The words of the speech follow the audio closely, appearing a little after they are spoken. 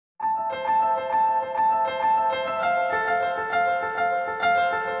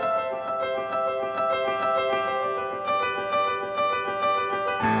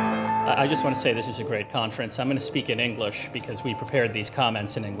I just want to say this is a great conference. I'm going to speak in English because we prepared these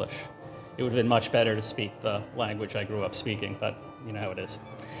comments in English. It would have been much better to speak the language I grew up speaking, but you know how it is.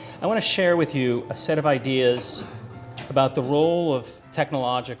 I want to share with you a set of ideas about the role of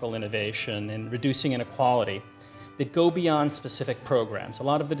technological innovation in reducing inequality that go beyond specific programs. A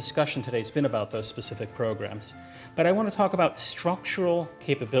lot of the discussion today has been about those specific programs. But I want to talk about structural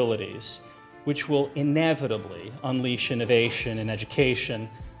capabilities which will inevitably unleash innovation in education,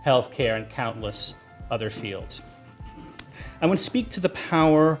 healthcare, and countless other fields. I want to speak to the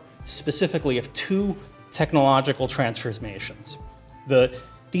power specifically of two technological transformations: the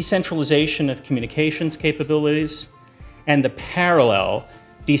decentralization of communications capabilities and the parallel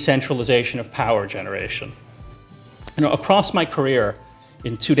decentralization of power generation. You know, across my career,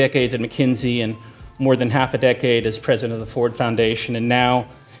 in 2 decades at McKinsey and more than half a decade as president of the Ford Foundation, and now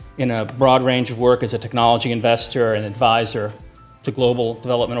in a broad range of work as a technology investor and advisor to global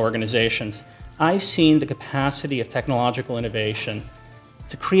development organizations, I've seen the capacity of technological innovation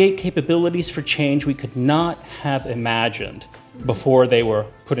to create capabilities for change we could not have imagined before they were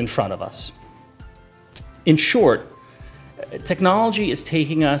put in front of us. In short, technology is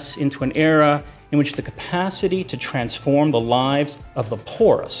taking us into an era in which the capacity to transform the lives of the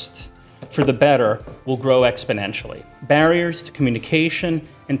poorest for the better will grow exponentially. Barriers to communication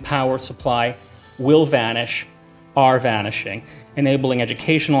and power supply will vanish, are vanishing, enabling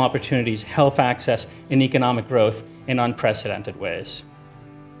educational opportunities, health access, and economic growth in unprecedented ways.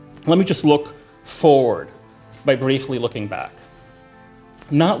 Let me just look forward by briefly looking back.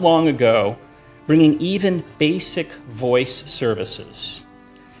 Not long ago, bringing even basic voice services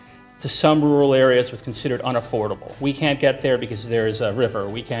to some rural areas was considered unaffordable. We can't get there because there's a river.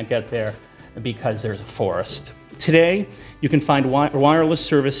 We can't get there because there's a forest. Today, you can find wireless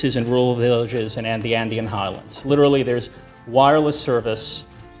services in rural villages and the Andean highlands. Literally, there's wireless service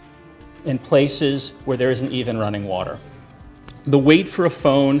in places where there isn't even running water. The wait for a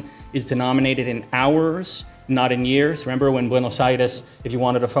phone is denominated in hours, not in years. Remember when Buenos Aires, if you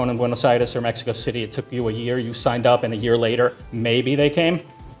wanted a phone in Buenos Aires or Mexico City, it took you a year, you signed up, and a year later, maybe they came?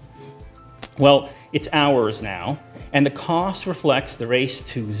 Well, it's hours now, and the cost reflects the race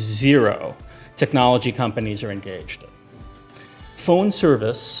to zero technology companies are engaged in. Phone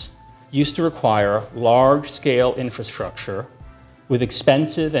service used to require large-scale infrastructure with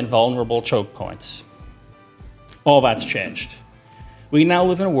expensive and vulnerable choke points. All that's changed. We now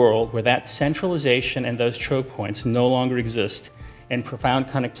live in a world where that centralization and those choke points no longer exist, and profound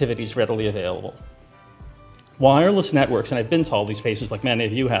connectivity is readily available. Wireless networks, and I've been to all these places like many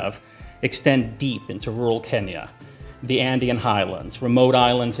of you have, extend deep into rural Kenya. The Andean highlands, remote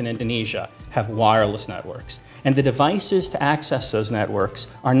islands in Indonesia have wireless networks. And the devices to access those networks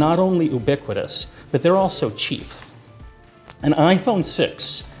are not only ubiquitous, but they're also cheap. An iPhone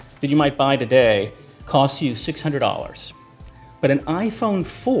 6 that you might buy today costs you $600. But an iPhone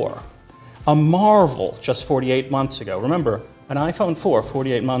 4, a marvel just 48 months ago, remember, an iPhone 4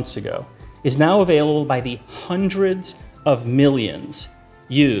 48 months ago, is now available by the hundreds of millions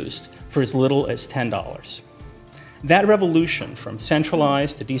used for as little as $10. That revolution from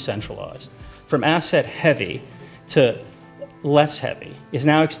centralized to decentralized, from asset heavy to less heavy, is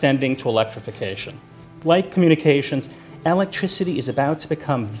now extending to electrification. Like communications, electricity is about to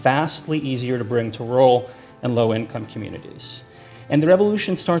become vastly easier to bring to rural and low-income communities. And the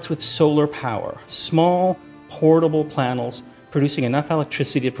revolution starts with solar power, small, portable panels producing enough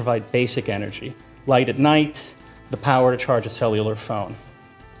electricity to provide basic energy, light at night, the power to charge a cellular phone.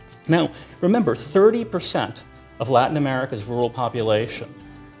 Now, remember, 30% of Latin America's rural population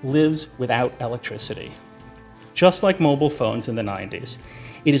lives without electricity. Just like mobile phones in the 90s,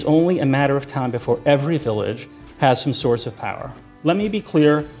 it is only a matter of time before every village has some source of power. Let me be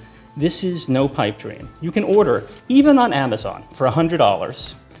clear, this is no pipe dream. You can order, even on Amazon, for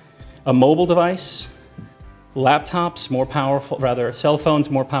 $100, a mobile device, laptops more powerful, rather, cell phones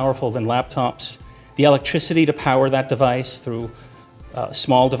more powerful than laptops, the electricity to power that device through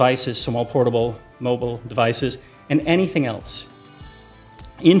small devices, small portable mobile devices, and anything else.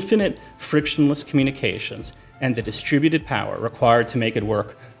 Infinite frictionless communications and the distributed power required to make it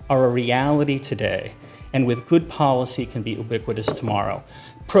work are a reality today, and with good policy can be ubiquitous tomorrow.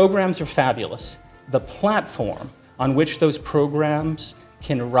 Programs are fabulous. The platform on which those programs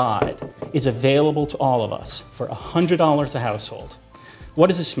can ride is available to all of us for $100 a household. What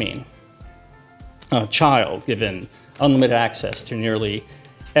does this mean? A child given unlimited access to nearly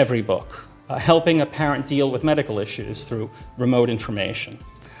every book, helping a parent deal with medical issues through remote information.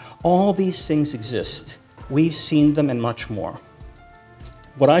 All these things exist. We've seen them and much more.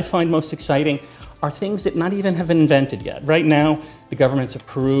 What I find most exciting are things that not even have been invented yet. Right now, the governments of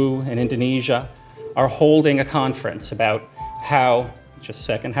Peru and Indonesia are holding a conference about how, just a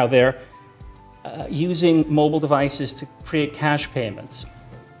second, how they're using mobile devices to create cash payments,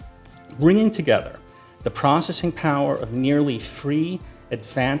 bringing together the processing power of nearly free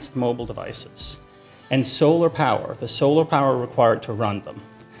advanced mobile devices and solar power, the solar power required to run them.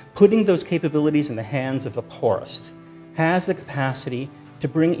 Putting those capabilities in the hands of the poorest has the capacity to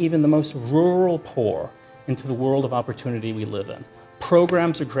bring even the most rural poor into the world of opportunity we live in.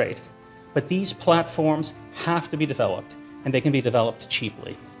 Programs are great, but these platforms have to be developed, and they can be developed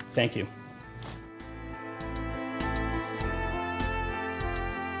cheaply. Thank you.